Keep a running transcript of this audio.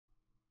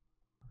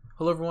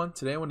Hello everyone,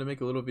 today I want to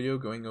make a little video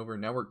going over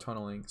network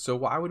tunneling. So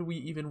why would we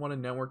even want a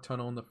network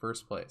tunnel in the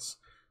first place?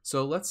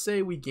 So let's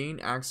say we gain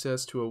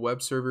access to a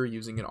web server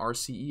using an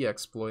RCE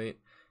exploit,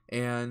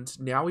 and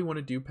now we want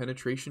to do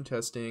penetration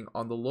testing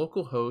on the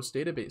localhost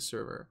database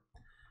server.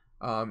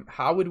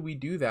 How would we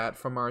do that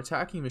from our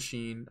attacking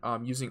machine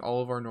using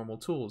all of our normal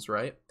tools,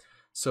 right?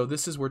 So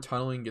this is where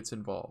tunneling gets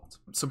involved.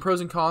 Some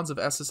pros and cons of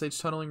SSH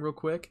tunneling real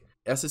quick.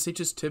 SSH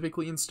is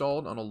typically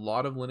installed on a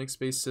lot of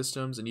Linux-based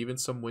systems and even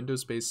some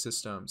Windows-based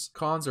systems.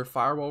 Cons are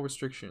firewall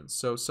restrictions,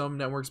 so some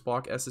networks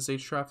block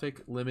SSH traffic,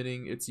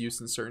 limiting its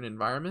use in certain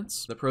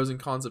environments. The pros and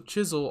cons of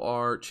Chisel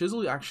are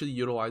Chisel actually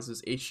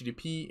utilizes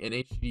HTTP and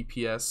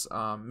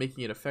HTTPS,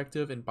 making it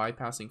effective in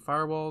bypassing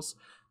firewalls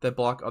that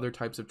block other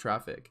types of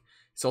traffic.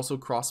 It's also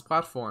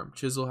cross-platform.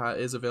 Chisel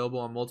is available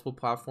on multiple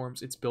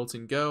platforms. It's built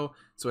in Go,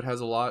 so it has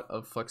a lot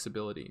of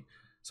flexibility.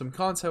 Some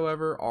cons,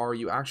 however, are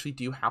you actually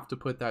do have to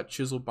put that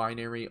Chisel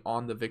binary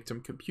on the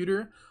victim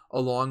computer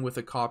along with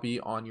a copy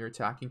on your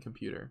attacking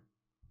computer.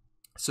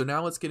 So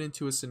now let's get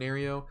into a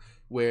scenario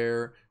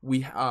where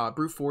we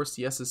brute force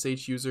the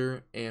SSH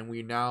user and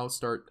we now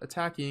start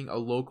attacking a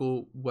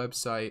local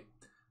website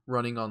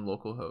running on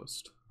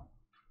localhost.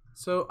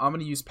 So I'm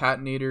going to use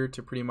Patinator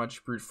to pretty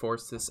much brute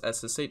force this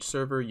SSH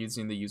server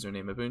using the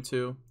username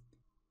Ubuntu.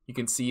 You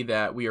can see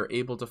that we are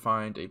able to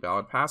find a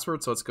valid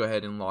password, so let's go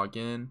ahead and log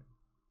in.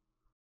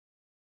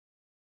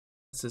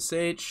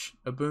 SSH,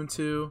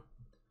 Ubuntu,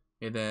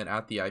 and then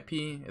at the IP,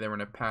 and then we're going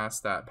to pass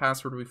that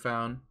password we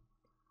found.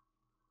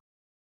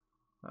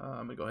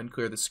 I'm going to go ahead and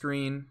clear the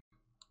screen,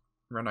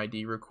 run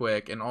ID real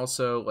quick, and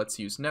also let's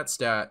use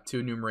netstat to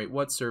enumerate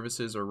what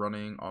services are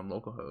running on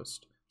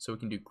localhost. So we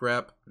can do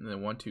grep and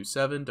then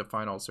 127 to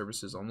find all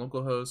services on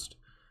localhost,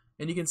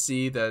 and you can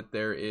see that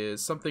there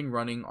is something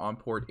running on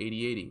port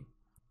 8080.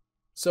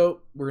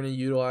 So we're going to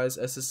utilize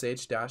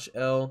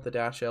SSH-L. The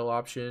 -L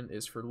option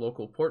is for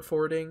local port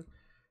forwarding.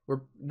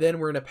 Then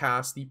we're going to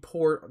pass the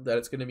port that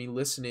it's going to be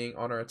listening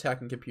on our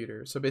attacking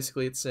computer. So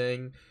basically it's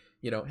saying,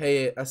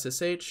 hey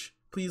SSH,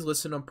 please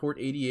listen on port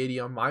 8080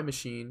 on my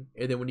machine,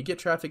 and then when you get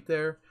traffic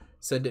there,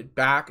 send it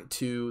back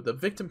to the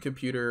victim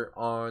computer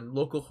on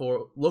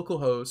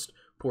localhost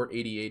port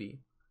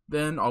 8080.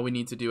 Then all we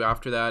need to do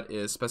after that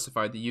is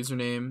specify the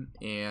username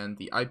and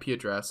the IP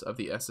address of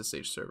the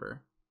SSH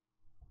server.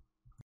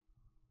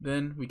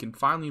 Then we can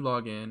finally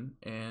log in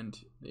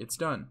and it's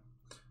done.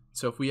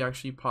 So if we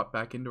actually pop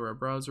back into our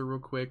browser real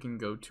quick and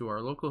go to our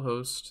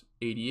localhost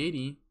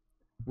 8080,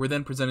 we're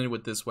then presented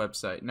with this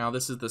website. Now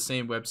this is the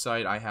same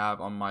website I have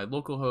on my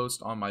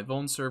localhost on my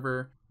Vuln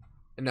server.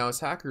 And now as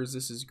hackers,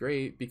 this is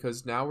great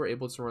because now we're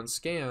able to run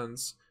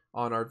scans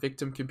on our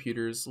victim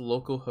computer's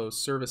localhost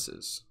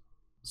services.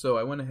 So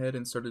I went ahead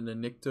and started a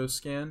Nikto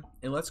scan,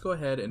 and let's go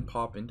ahead and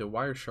pop into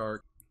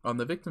Wireshark on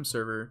the victim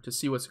server to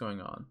see what's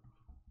going on.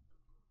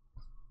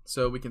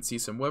 So we can see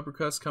some web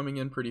requests coming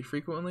in pretty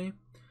frequently.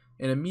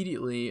 And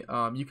immediately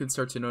you can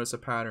start to notice a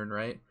pattern,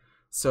 right?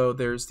 So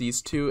there's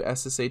these two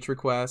SSH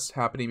requests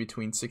happening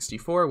between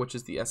 64, which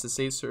is the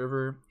SSH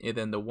server, and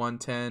then the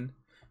 110,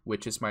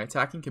 which is my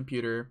attacking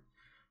computer,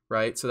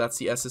 right? So that's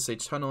the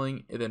SSH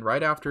tunneling, and then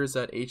right after is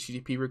that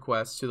HTTP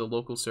request to the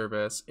local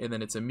service, and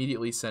then it's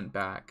immediately sent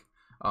back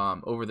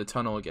over the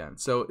tunnel again.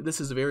 So this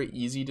is very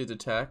easy to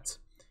detect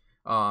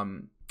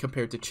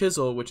compared to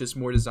Chisel, which is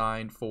more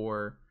designed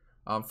for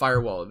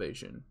firewall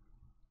evasion.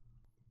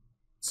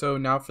 So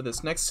now for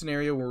this next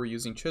scenario where we're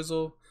using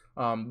Chisel,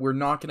 we're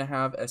not going to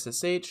have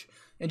SSH,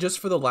 and just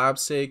for the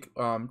lab's sake,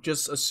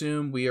 just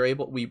assume we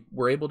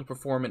were able to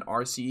perform an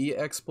RCE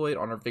exploit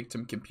on our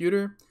victim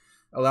computer,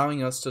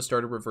 allowing us to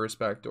start a reverse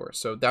backdoor.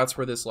 So that's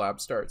where this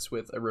lab starts,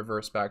 with a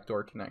reverse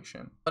backdoor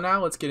connection. So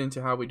now let's get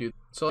into how we do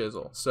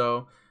Chisel.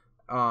 So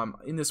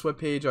in this web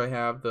page, I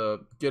have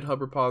the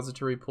GitHub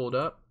repository pulled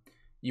up.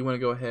 You want to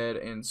go ahead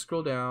and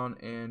scroll down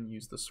and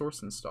use the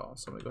source install.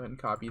 So I'm going to go ahead and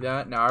copy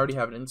that. Now I already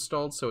have it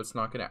installed, so it's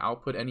not going to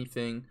output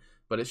anything,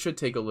 but it should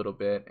take a little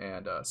bit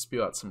and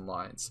spew out some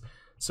lines.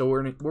 So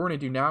what we're going to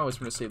do now is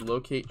we're going to say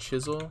locate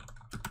Chisel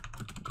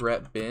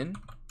grep bin.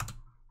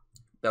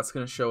 That's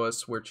going to show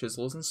us where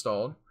Chisel is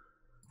installed.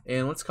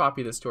 And let's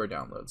copy this to our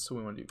downloads. So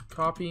we want to do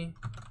copy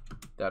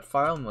that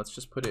file, and let's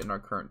just put it in our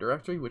current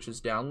directory, which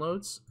is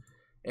downloads.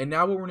 And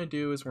now what we're going to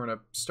do is we're going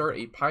to start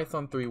a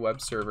Python 3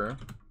 web server.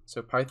 So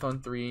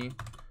python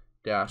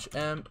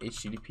 3-m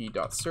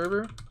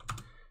http.server.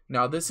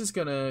 Now this is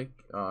gonna,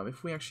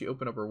 if we actually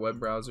open up our web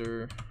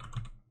browser,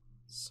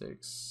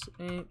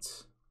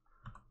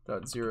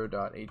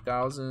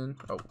 68.0.8000,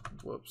 oh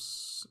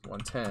whoops,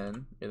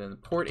 110, and then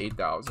port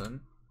 8000,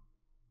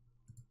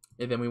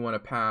 and then we want to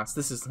pass,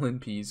 this is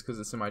linpeas because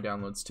it's in my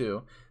downloads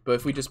too, but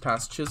if we just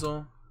pass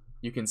Chisel,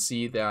 you can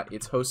see that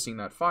it's hosting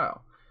that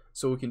file.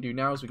 So what we can do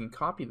now is we can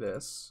copy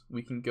this,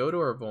 we can go to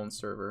our Vuln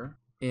server,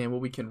 and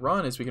what we can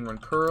run is we can run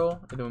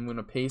curl, and then I'm going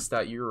to paste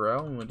that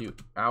URL, and we'll do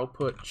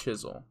output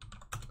Chisel.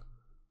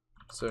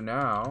 So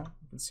now,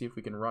 you can see if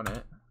we can run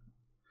it.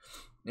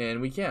 And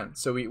we can.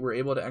 So we're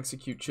able to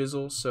execute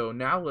Chisel. So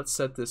now let's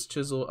set this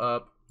Chisel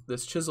up,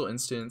 this Chisel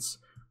instance,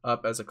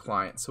 up as a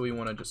client. So we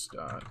want to just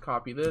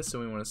copy this,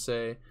 and we want to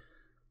say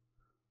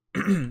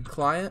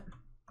client.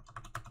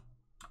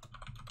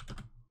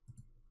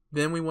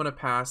 Then we want to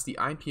pass the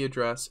IP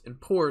address and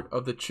port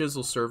of the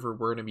Chisel server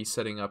we're going to be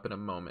setting up in a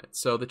moment.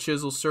 So the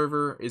Chisel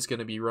server is going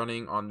to be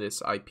running on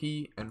this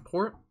IP and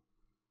port.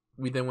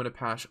 We then want to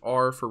pass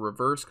R for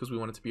reverse because we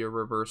want it to be a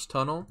reverse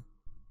tunnel.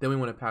 Then we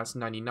want to pass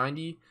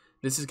 9090.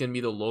 This is going to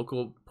be the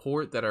local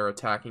port that our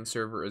attacking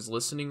server is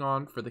listening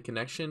on for the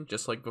connection,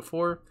 just like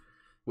before.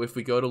 If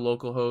we go to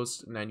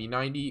localhost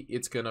 9090,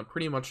 it's going to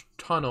pretty much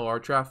tunnel our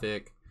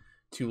traffic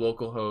to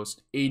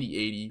localhost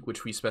 8080,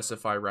 which we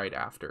specify right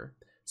after.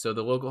 So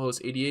the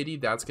localhost 8080,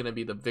 that's going to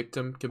be the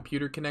victim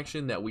computer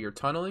connection that we are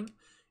tunneling.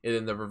 And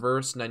then the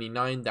reverse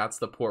 99, that's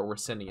the port we're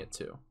sending it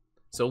to.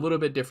 So a little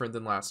bit different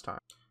than last time.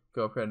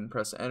 Go ahead and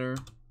press enter.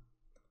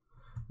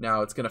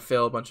 Now it's going to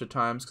fail a bunch of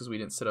times because we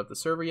didn't set up the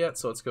server yet.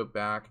 So let's go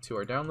back to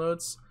our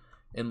downloads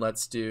and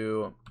let's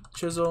do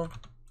Chisel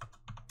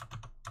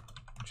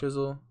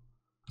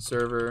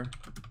server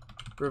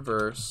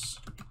reverse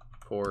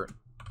port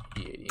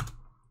 8080.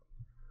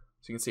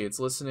 So you can see it's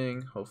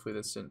listening. Hopefully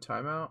this didn't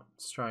time out.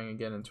 It's trying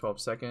again in 12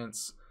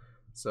 seconds.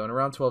 So in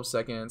around 12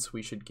 seconds,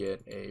 we should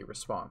get a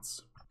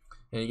response.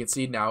 And you can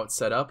see now it's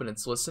set up and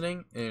it's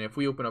listening. And if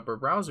we open up our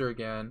browser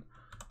again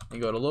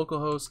and go to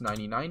localhost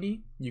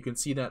 9090, you can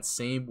see that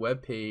same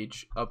web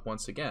page up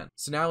once again.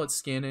 So now let's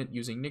scan it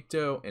using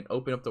Nikto and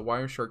open up the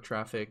Wireshark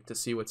traffic to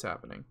see what's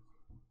happening.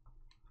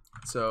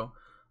 So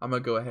I'm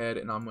going to go ahead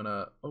and I'm going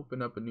to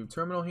open up a new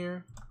terminal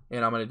here.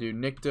 And I'm going to do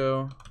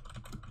Nikto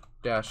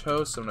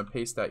 -host. So I'm going to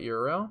paste that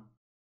URL.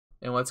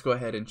 And let's go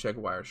ahead and check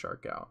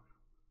Wireshark out.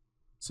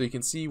 So you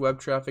can see web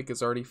traffic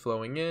is already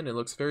flowing in. It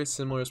looks very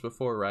similar as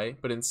before, right?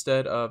 But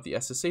instead of the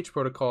SSH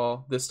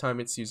protocol, this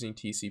time it's using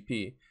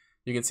TCP.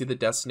 You can see the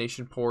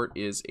destination port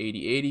is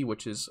 8080,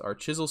 which is our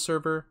Chisel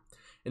server.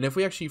 And if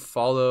we actually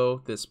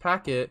follow this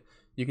packet,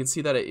 you can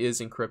see that it is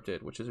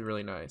encrypted, which is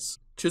really nice.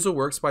 Chisel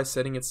works by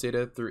sending its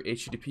data through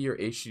HTTP or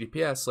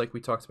HTTPS like we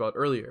talked about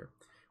earlier,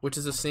 which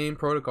is the same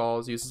protocol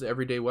as uses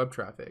everyday web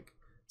traffic.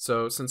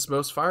 So since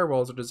most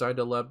firewalls are designed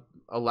to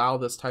allow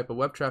this type of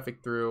web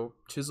traffic through,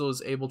 Chisel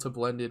is able to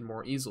blend in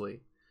more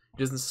easily. It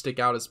doesn't stick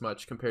out as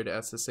much compared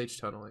to SSH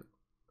tunneling.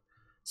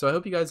 So I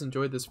hope you guys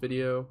enjoyed this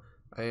video,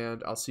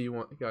 and I'll see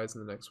you guys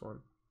in the next one.